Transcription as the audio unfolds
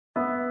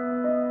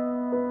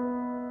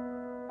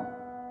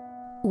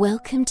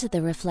Welcome to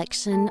the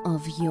reflection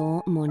of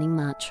your morning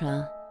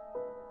mantra.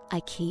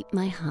 I keep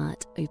my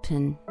heart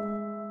open.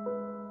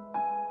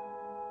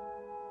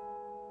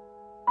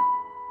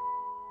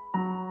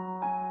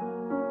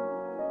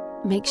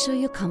 Make sure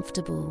you're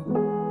comfortable.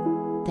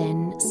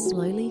 Then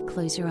slowly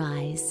close your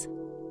eyes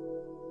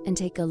and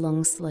take a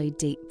long, slow,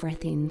 deep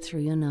breath in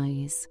through your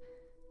nose.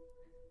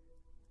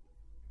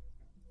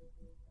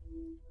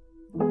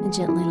 And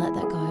gently let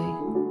that go.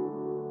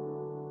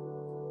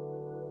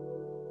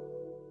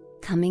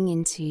 Coming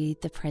into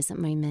the present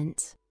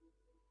moment.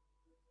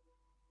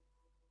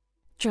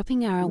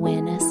 Dropping our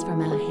awareness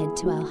from our head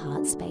to our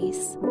heart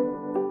space.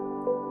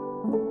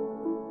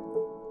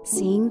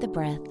 Seeing the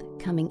breath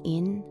coming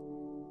in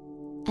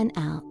and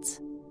out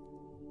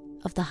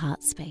of the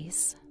heart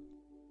space.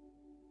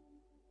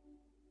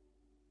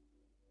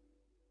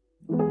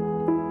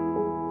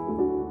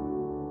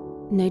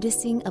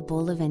 Noticing a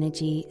ball of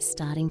energy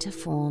starting to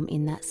form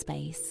in that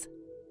space.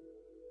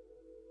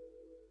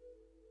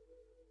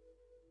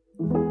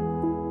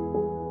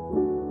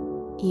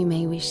 You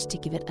may wish to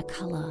give it a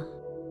colour.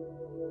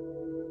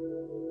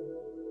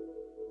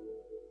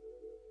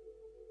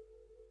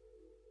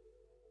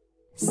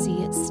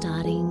 See it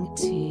starting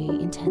to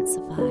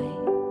intensify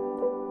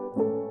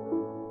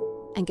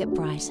and get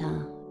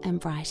brighter and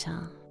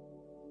brighter.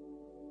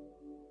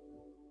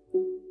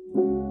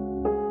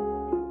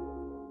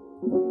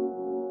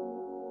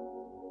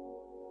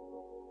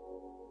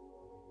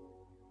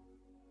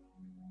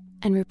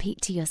 And repeat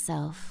to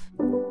yourself,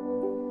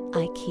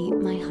 I keep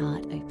my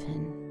heart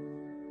open.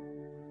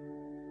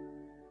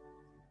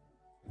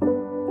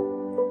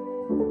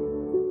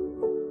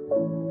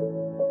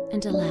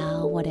 And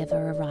allow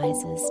whatever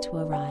arises to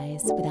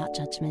arise without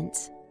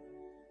judgment.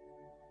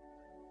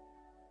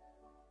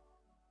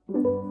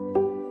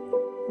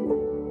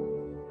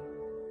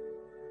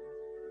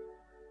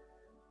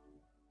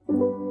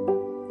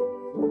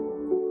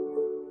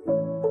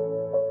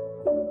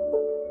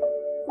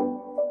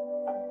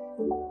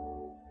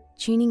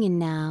 Tuning in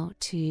now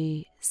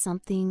to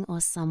something or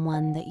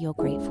someone that you're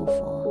grateful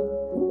for.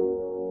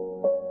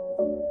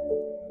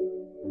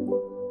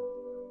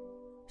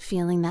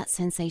 Feeling that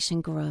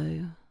sensation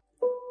grow.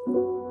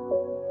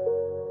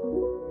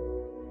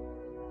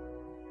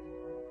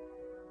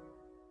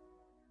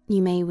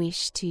 You may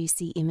wish to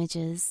see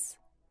images.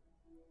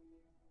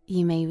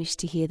 You may wish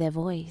to hear their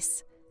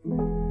voice.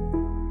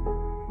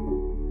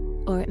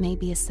 Or it may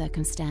be a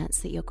circumstance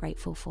that you're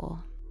grateful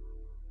for.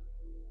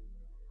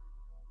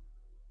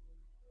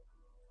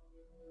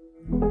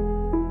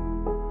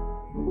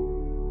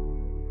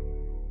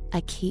 I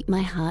keep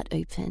my heart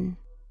open.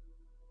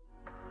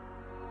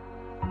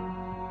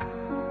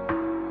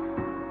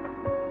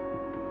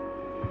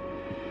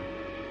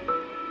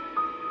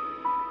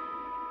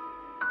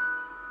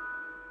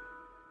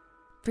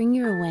 Bring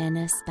your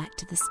awareness back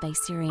to the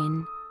space you're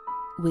in.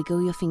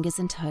 Wiggle your fingers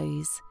and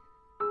toes.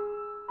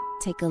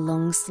 Take a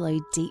long, slow,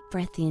 deep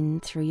breath in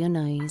through your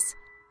nose.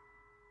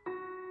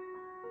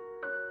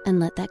 And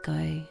let that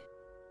go.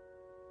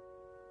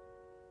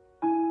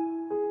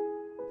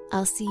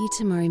 I'll see you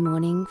tomorrow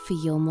morning for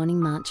your morning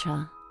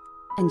mantra,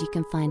 and you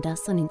can find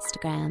us on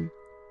Instagram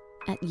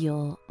at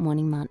Your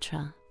Morning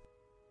Mantra.